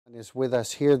Is with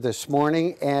us here this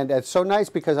morning, and it's so nice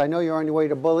because I know you're on your way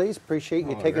to Bullies. Appreciate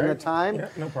you taking the time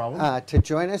no problem. To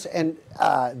join us. And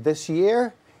this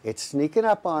year, it's sneaking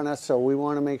up on us, so we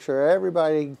want to make sure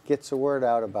everybody gets the word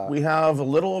out about it. We have a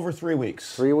little over 3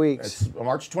 weeks. 3 weeks. It's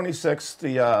March 26th,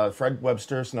 the Fred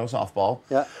Webster Snow Softball.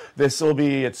 Yeah. This will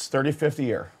be its 35th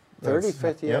year.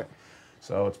 35th year. Yep.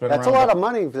 So it's been That's a lot of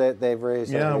money that they've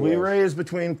raised. Yeah, we raise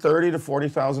between $30,000 to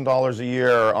 $40,000 a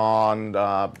year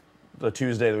on the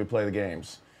Tuesday that we play the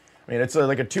games. I mean, it's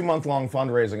like a 2-month-long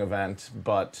fundraising event,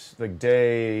 but the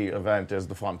day event is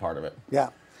the fun part of it. Yeah.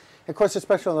 Of course, the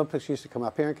Special Olympics used to come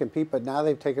up here and compete, but now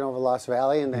they've taken over Lost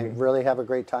Valley, and they really have a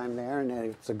great time there, and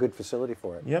it's a good facility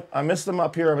for it. Yep, I miss them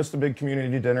up here. I miss the big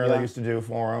community dinner they used to do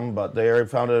for them, but they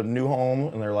found a new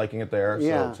home, and they're liking it there,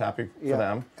 so it's happy for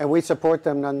them. And we support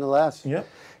them nonetheless. Yep.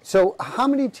 So how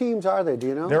many teams are there, do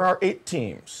you know? There are 8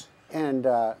 teams. And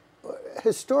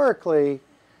historically,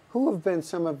 who have been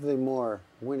some of the more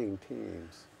winning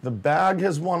teams? The Bag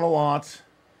has won a lot.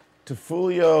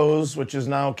 Tefulio's, which is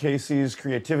now Casey's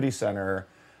Creativity Center,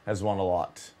 has won a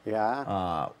lot.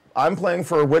 Yeah. I'm playing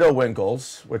for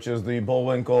Widowwinkles, which is the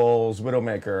Bullwinkles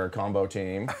Widowmaker combo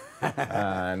team.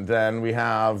 And then we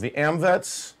have the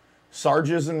Amvets,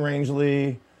 Sarges and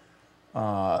Rangeley,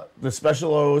 the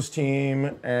Special O's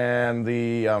team, and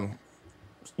the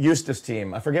Eustis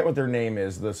team. I forget what their name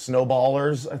is. The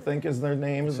Snowballers, I think, is their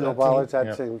name. Is Snowballers,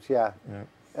 that seems, yeah.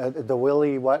 The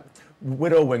Willie what?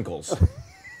 Widowwinkles.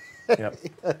 Yep.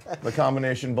 The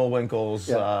combination Bullwinkles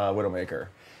Widowmaker.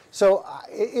 So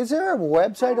is there a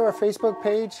website or a Facebook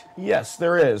page? Yes,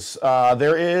 there is.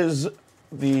 There is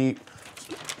the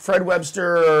Fred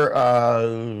Webster,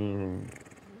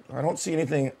 I don't see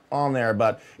anything on there,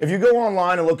 but if you go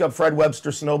online and look up Fred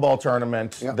Webster Snowball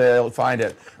Tournament, they'll find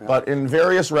it. But in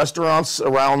various restaurants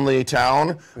around the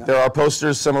town, there are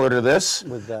posters similar to this,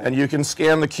 and you can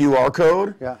scan the QR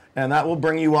code, and that will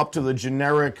bring you up to the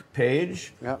generic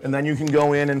page, and then you can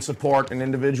go in and support an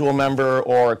individual member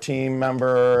or a team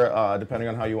member, depending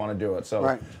on how you want to do it.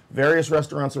 So various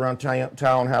restaurants around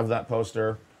town have that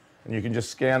poster, and you can just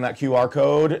scan that QR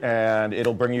code, and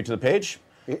it'll bring you to the page.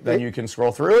 Then you can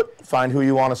scroll through it, find who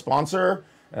you want to sponsor,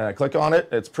 click on it.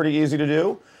 It's pretty easy to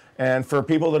do. And for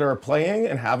people that are playing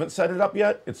and haven't set it up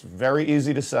yet, it's very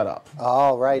easy to set up.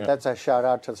 Oh, right. That's a shout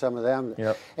out to some of them.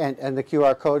 And the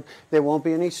QR code, there won't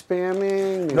be any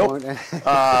spamming? Nope.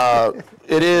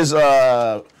 It is,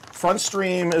 Front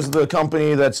Stream is the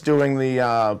company that's doing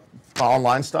the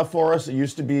online stuff for us. It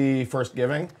used to be First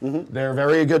Giving. They're a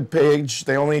very good page.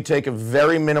 They only take a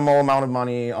very minimal amount of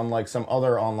money, unlike some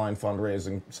other online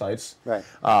fundraising sites. Right.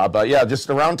 But yeah, just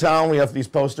around town we have these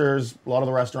posters. A lot of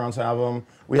the restaurants have them.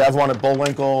 We have one at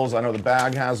Bullwinkles. I know the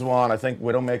Bag has one. I think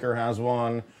Widowmaker has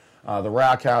one. The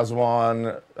Rack has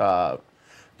one.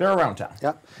 They're around town.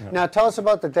 Now tell us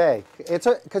about the day. It's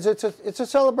a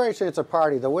celebration. It's a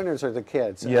party. The winners are the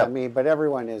kids. I mean, but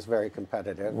everyone is very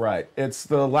competitive. Right. It's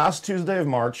the last Tuesday of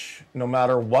March, no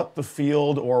matter what the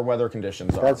field or weather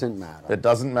conditions are. Doesn't matter. It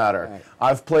doesn't matter. Right.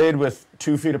 I've played with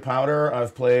 2 feet of powder.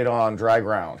 I've played on dry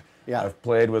ground. I've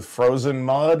played with frozen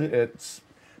mud. It's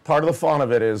part of the fun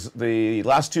of it is the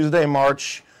last Tuesday of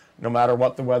March, no matter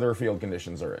what the weather or field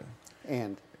conditions are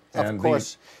in. And of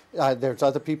course, there's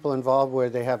other people involved where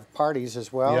they have parties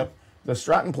as well. Yep. The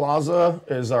Stratton Plaza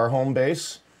is our home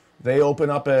base. They open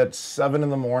up at 7 in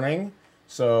the morning,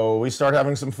 so we start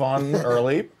having some fun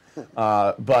early.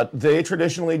 But they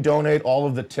traditionally donate all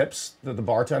of the tips that the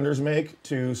bartenders make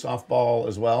to softball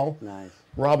as well. Nice.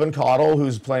 Robin Cottle,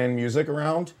 who's playing music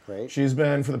around, Great. She's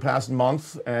been for the past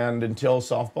month and until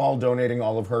softball donating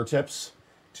all of her tips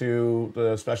to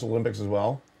the Special Olympics as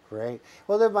well. Great.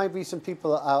 Well, there might be some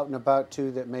people out and about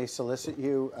too that may solicit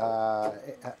you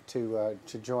to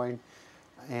join,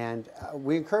 and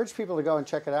we encourage people to go and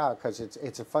check it out because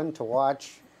it's fun to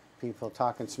watch people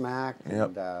talking smack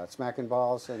and smacking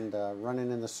balls and running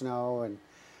in the snow, and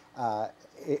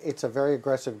it's a very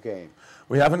aggressive game.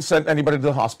 We haven't sent anybody to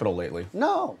the hospital lately.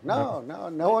 No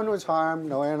one was harmed.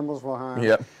 No animals were harmed.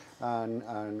 Yep.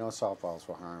 No softballs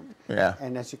were harmed. Yeah.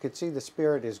 And as you can see, the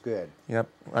spirit is good. Yep.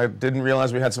 I didn't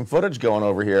realize we had some footage going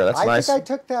over here. That's nice. I think I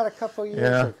took that a couple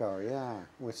years ago,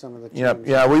 with some of the teams.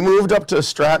 Yeah, we moved up to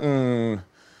Stratton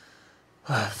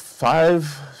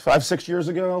 6 years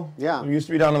ago. Yeah. We used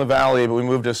to be down in the valley, but we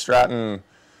moved to Stratton,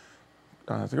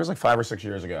 I think it was like 5 or 6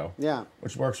 years ago. Yeah.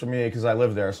 Which works for me because I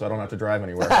live there, so I don't have to drive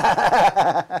anywhere.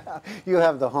 You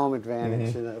have the home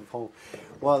advantage. Of home.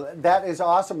 Well, that is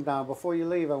awesome. Now, before you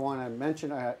leave, I want to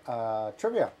mention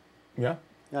trivia. Yeah.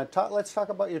 Let's talk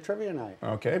about your trivia night.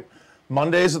 Okay.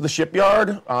 Mondays at the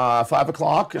Shipyard, 5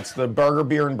 o'clock. It's the Burger,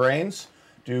 Beer, and Brains.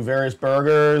 do various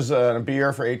burgers and a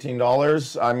beer for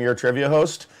 $18. I'm your trivia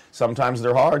host. Sometimes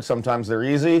they're hard, sometimes they're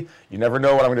easy. You never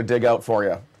know what I'm going to dig out for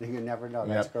you. You never know.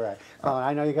 That's correct.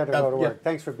 I know you got to go to work.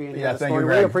 Thanks for being here this thank morning.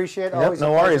 you, Greg. We appreciate it. Always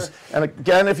no worries. And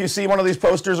again, if you see one of these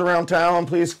posters around town,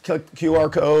 please click the QR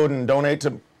code and donate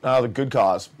to the good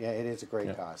cause. Yeah, it is a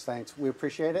great cause. Thanks. We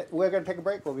appreciate it. We're going to take a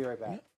break. We'll be right back.